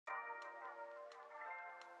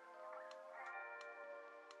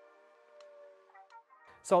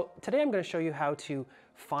So today I'm going to show you how to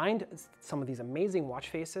find some of these amazing watch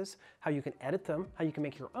faces, how you can edit them, how you can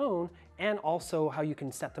make your own, and also how you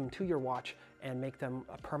can set them to your watch and make them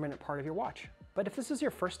a permanent part of your watch. But if this is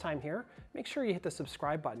your first time here, make sure you hit the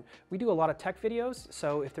subscribe button. We do a lot of tech videos,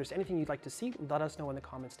 so if there's anything you'd like to see, let us know in the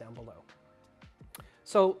comments down below.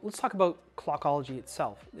 So let's talk about Clockology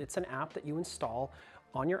itself. It's an app that you install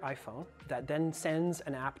on your iPhone that then sends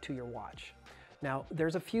an app to your watch. Now,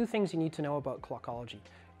 there's a few things you need to know about Clockology.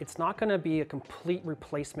 It's not going to be a complete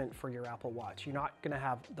replacement for your Apple Watch. You're not going to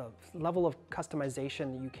have the level of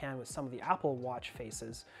customization that you can with some of the Apple Watch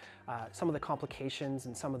faces, some of the complications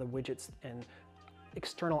and some of the widgets and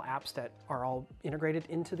external apps that are all integrated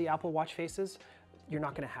into the Apple Watch faces. You're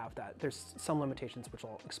not going to have that. There's some limitations, which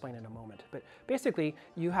I'll explain in a moment. But basically,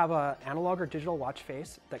 you have an analog or digital watch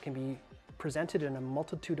face that can be presented in a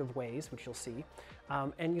multitude of ways, which you'll see.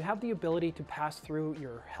 And you have the ability to pass through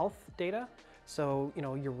your health data. So,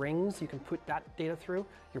 your rings, you can put that data through,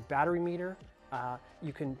 your battery meter.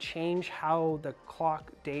 You can change how the clock,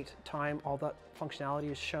 date, time, all that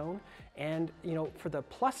functionality is shown. And, for the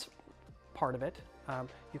plus part of it,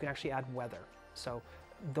 you can actually add weather. So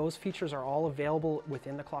those features are all available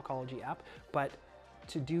within the Clockology app, but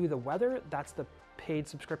to do the weather, that's the paid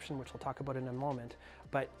subscription, which we'll talk about in a moment.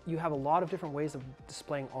 But you have a lot of different ways of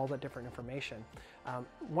displaying all that different information.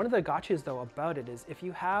 One of the gotchas though about it is if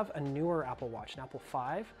you have a newer Apple Watch, an Apple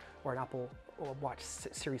 5 or an Apple Watch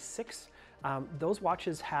Series 6, those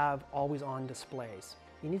watches have always on displays.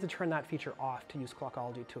 You need to turn that feature off to use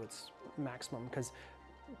Clockology to its maximum, because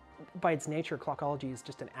by its nature, Clockology is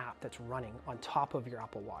just an app that's running on top of your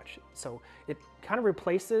Apple Watch. So it kind of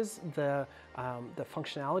replaces the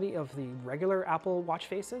functionality of the regular Apple Watch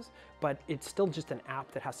faces, but it's still just an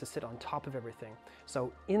app that has to sit on top of everything.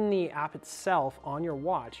 So in the app itself on your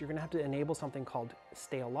watch, you're gonna have to enable something called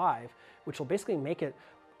Stay Alive, which will basically make it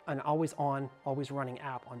an always on, always running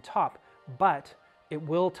app on top, but it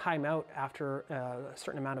will time out after a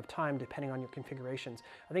certain amount of time depending on your configurations.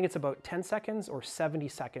 I think it's about 10 seconds or 70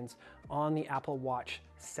 seconds on the Apple Watch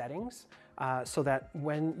settings, so that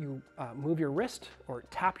when you move your wrist or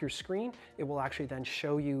tap your screen, it will actually then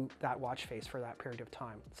show you that watch face for that period of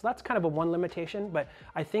time. So that's kind of a one limitation, but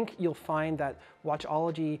I think you'll find that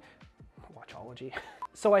Watchology,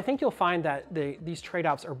 so I think you'll find that these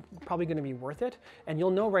trade-offs are probably going to be worth it, and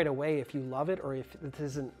you'll know right away if you love it or if this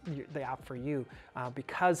isn't the app for you,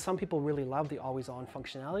 because some people really love the always-on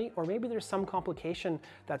functionality, or maybe there's some complication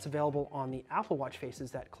that's available on the Apple Watch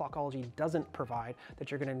faces that Clockology doesn't provide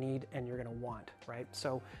that you're going to need and you're going to want, right?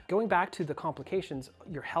 So going back to the complications,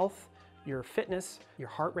 your health, your fitness, your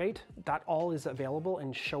heart rate, that all is available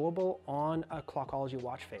and showable on a Clockology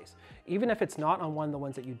watch face. Even if it's not on one of the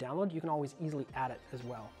ones that you download, you can always easily add it as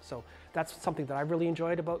well. So that's something that I've really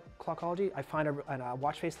enjoyed about Clockology. I find a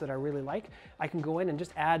watch face that I really like. I can go in and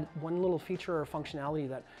just add one little feature or functionality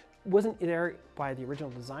that wasn't there by the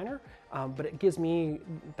original designer, but it gives me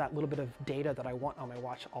that little bit of data that I want on my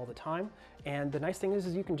watch all the time. And the nice thing is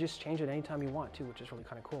you can just change it anytime you want to, which is really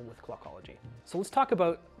kind of cool with Clockology. So let's talk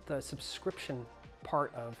about the subscription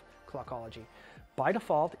part of Clockology. By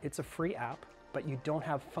default, it's a free app, but you don't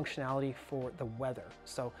have functionality for the weather.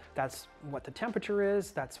 So that's what the temperature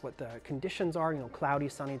is, that's what the conditions are, cloudy,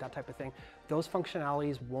 sunny, that type of thing. Those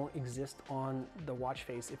functionalities won't exist on the watch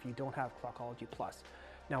face if you don't have Clockology Plus.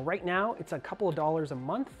 Now, right now, it's a couple of dollars a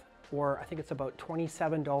month, or I think it's about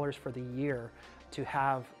 $27 for the year to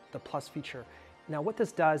have the Plus feature. Now, what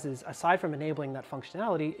this does is, aside from enabling that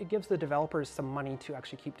functionality, it gives the developers some money to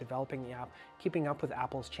actually keep developing the app, keeping up with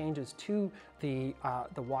Apple's changes to the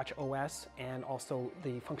WatchOS and also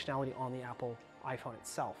the functionality on the Apple iPhone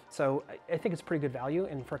itself. So I think it's pretty good value,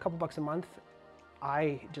 and for a couple bucks a month,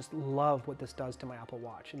 I just love what this does to my Apple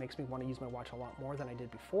Watch. It makes me want to use my watch a lot more than I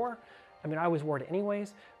did before. I mean, I always wore it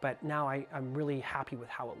anyways, but now I'm really happy with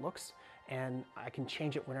how it looks, and I can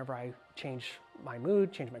change it whenever I change my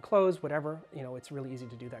mood, change my clothes, whatever. It's really easy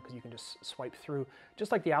to do that because you can just swipe through,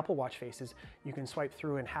 just like the Apple Watch faces, you can swipe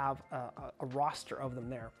through and have a roster of them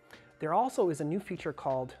there. There also is a new feature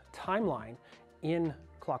called Timeline in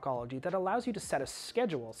Clockology that allows you to set a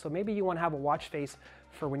schedule. So maybe you want to have a watch face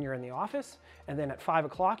for when you're in the office, and then at 5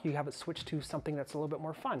 o'clock you have it switch to something that's a little bit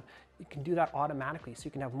more fun. You can do that automatically, so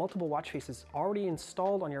you can have multiple watch faces already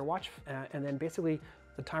installed on your watch, and then basically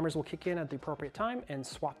the timers will kick in at the appropriate time and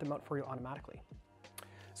swap them out for you automatically.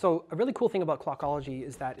 So a really cool thing about Clockology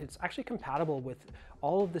is that it's actually compatible with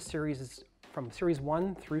all of the series from Series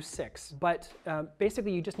 1 through 6, but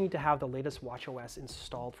basically you just need to have the latest WatchOS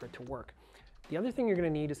installed for it to work. The other thing you're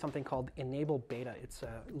going to need is something called Enable Beta. It's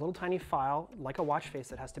a little tiny file, like a watch face,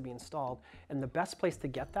 that has to be installed. And the best place to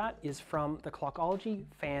get that is from the Clockology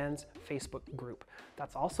fans Facebook group.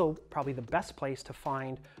 That's also probably the best place to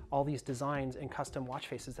find all these designs and custom watch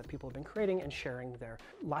faces that people have been creating and sharing there.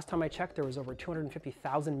 Last time I checked, there was over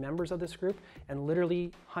 250,000 members of this group and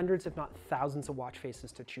literally hundreds, if not thousands, of watch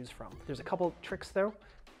faces to choose from. There's a couple tricks though.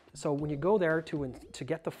 So when you go there to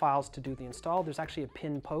get the files to do the install, there's actually a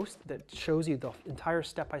pinned post that shows you the entire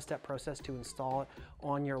step-by-step process to install it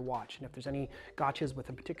on your watch. And if there's any gotchas with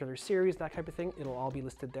a particular series, that type of thing, it'll all be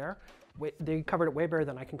listed there. They covered it way better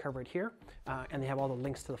than I can cover it here, and they have all the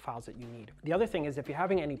links to the files that you need. The other thing is, if you're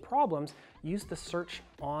having any problems, use the search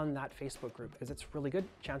on that Facebook group, because it's really good.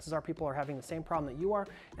 Chances are people are having the same problem that you are,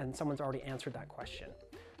 and someone's already answered that question.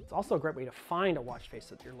 It's also a great way to find a watch face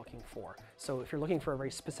that you're looking for. So if you're looking for a very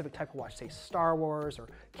specific type of watch, say Star Wars or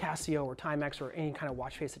Casio or Timex or any kind of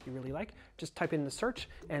watch face that you really like, just type in the search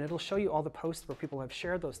and it'll show you all the posts where people have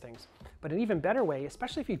shared those things. But an even better way,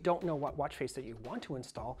 especially if you don't know what watch face that you want to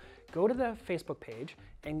install, go to the Facebook page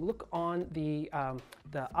and look on the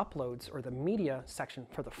uploads or the media section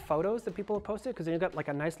for the photos that people have posted, because then you've got like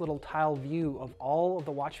a nice little tile view of all of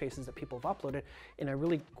the watch faces that people have uploaded in a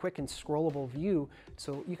really quick and scrollable view,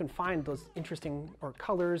 so you can find those interesting or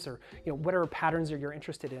colors or whatever patterns you're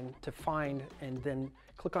interested in to find, and then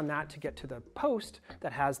click on that to get to the post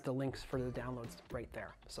that has the links for the downloads right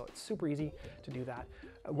there. So it's super easy to do that.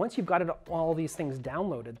 Once you've got all these things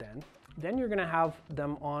downloaded, then you're going to have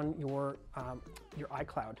them on your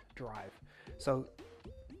iCloud drive. So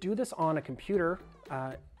do this on a computer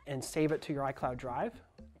and save it to your iCloud drive,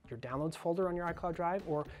 your downloads folder on your iCloud drive,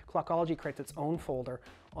 or Clockology creates its own folder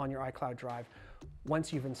on your iCloud drive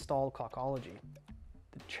once you've installed Clockology.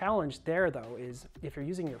 The challenge there, though, is if you're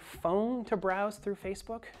using your phone to browse through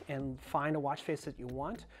Facebook and find a watch face that you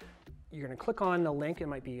want, you're going to click on the link. It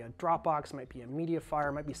might be a Dropbox, it might be a Mediafire,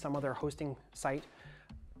 it might be some other hosting site.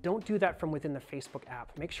 Don't do that from within the Facebook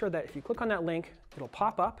app. Make sure that if you click on that link, it'll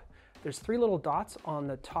pop up. There's 3 little dots on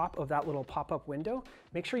the top of that little pop-up window.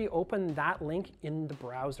 Make sure you open that link in the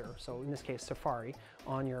browser, so in this case Safari,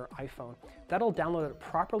 on your iPhone. That'll download it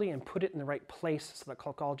properly and put it in the right place so that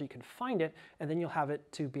Clockology can find it, and then you'll have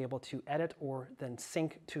it to be able to edit or then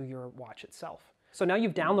sync to your watch itself. So now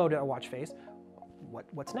you've downloaded a watch face.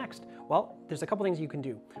 What's next? Well, there's a couple things you can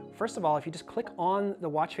do. First of all, if you just click on the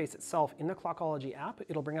watch face itself in the Clockology app,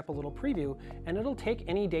 it'll bring up a little preview, and it'll take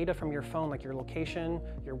any data from your phone, like your location,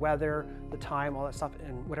 your weather, the time, all that stuff,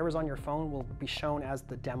 and whatever's on your phone will be shown as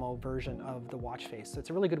the demo version of the watch face. So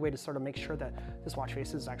it's a really good way to sort of make sure that this watch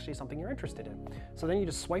face is actually something you're interested in. So then you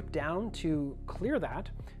just swipe down to clear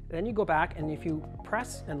that. Then you go back, and if you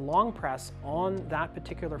press and long press on that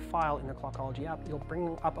particular file in the Clockology app, you'll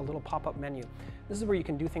bring up a little pop-up menu. This is where you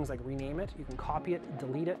can do things like rename it, you can copy it,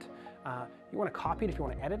 delete it. You want to copy it if you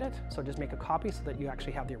want to edit it, so just make a copy so that you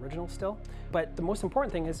actually have the original still. But the most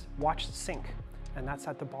important thing is watch sync, and that's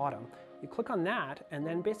at the bottom. You click on that, and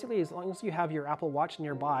then basically as long as you have your Apple Watch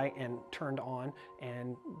nearby and turned on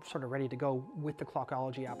and sort of ready to go with the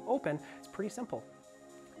Clockology app open, it's pretty simple.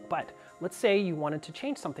 But let's say you wanted to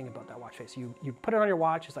change something about that watch face. You put it on your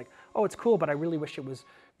watch, it's like, oh, it's cool, but I really wish it was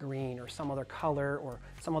green or some other color or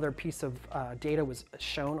some other piece of data was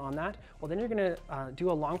shown on that. Well, then you're gonna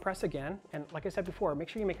do a long press again. And like I said before, make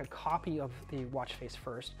sure you make a copy of the watch face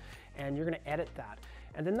first, and you're gonna edit that.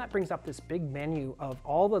 And then that brings up this big menu of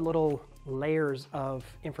all the little layers of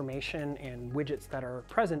information and widgets that are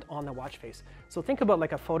present on the watch face. So think about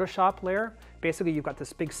like a Photoshop layer. Basically, you've got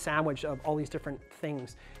this big sandwich of all these different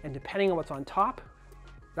things. And depending on what's on top,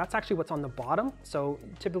 that's actually what's on the bottom. So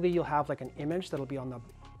typically you'll have like an image that'll be on the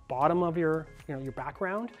bottom of your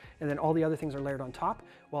background, and then all the other things are layered on top.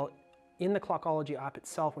 Well, in the Clockology app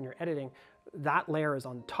itself, when you're editing, that layer is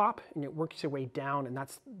on top and it works your way down, and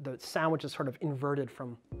that's the sandwich is sort of inverted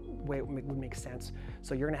from the way it would make sense.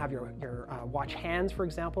 So you're gonna have your watch hands, for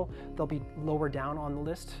example, they'll be lower down on the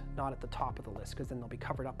list, not at the top of the list, because then they'll be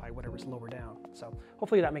covered up by whatever's lower down. So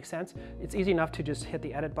hopefully that makes sense. It's easy enough to just hit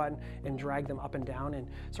the edit button and drag them up and down and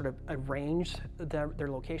sort of arrange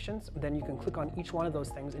their locations. Then you can click on each one of those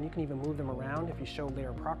things, and you can even move them around if you show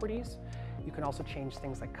layer properties. You can also change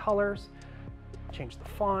things like colors, change the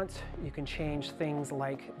font. You can change things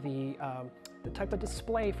like the type of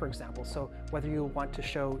display, for example. So whether you want to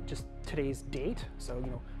show just today's date, so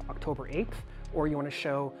October 8th, or you want to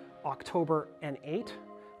show October and 8,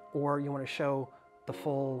 or you want to show the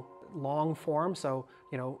full long form, so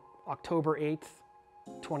October 8th,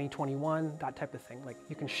 2021, that type of thing. Like,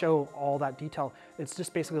 you can show all that detail. It's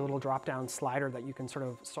just basically a little drop-down slider that you can sort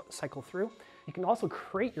of cycle through. You can also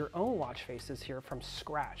create your own watch faces here from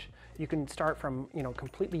scratch. You can start from,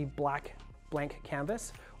 completely blank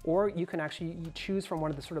canvas, or you can actually choose from one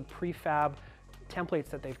of the sort of prefab templates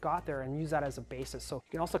that they've got there and use that as a basis. So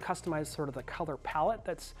you can also customize sort of the color palette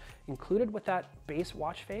that's included with that base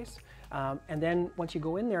watch face. And then once you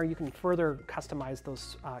go in there, you can further customize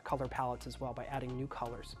those color palettes as well by adding new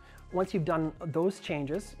colors. Once you've done those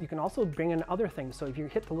changes, you can also bring in other things. So if you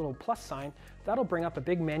hit the little plus sign, that'll bring up a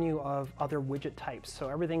big menu of other widget types. So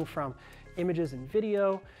everything from images and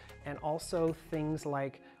video, and also things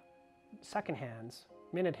like second hands,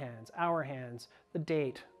 minute hands, hour hands, the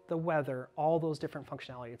date, the weather, all those different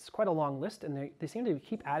functionality. It's quite a long list, and they seem to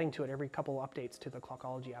keep adding to it every couple of updates to the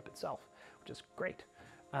Clockology app itself, which is great.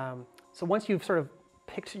 So once you've sort of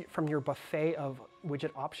picked from your buffet of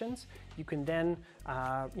widget options, you can then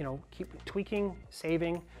keep tweaking,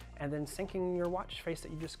 saving, and then syncing your watch face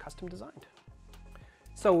that you just custom designed.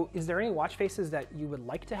 So is there any watch faces that you would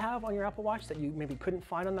like to have on your Apple Watch that you maybe couldn't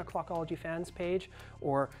find on the Clockology fans page,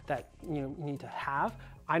 or that you need to have?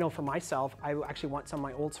 I know for myself, I actually want some of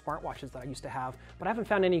my old smartwatches that I used to have, but I haven't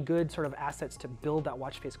found any good sort of assets to build that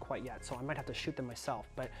watch face quite yet, so I might have to shoot them myself.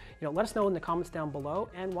 But let us know in the comments down below,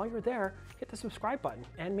 and while you're there, hit the subscribe button,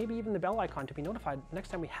 and maybe even the bell icon to be notified next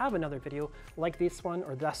time we have another video like this one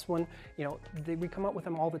or this one. We come up with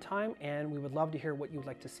them all the time, and we would love to hear what you'd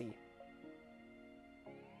like to see.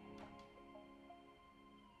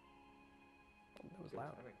 That was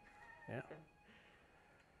loud. Yeah.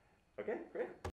 Okay, great.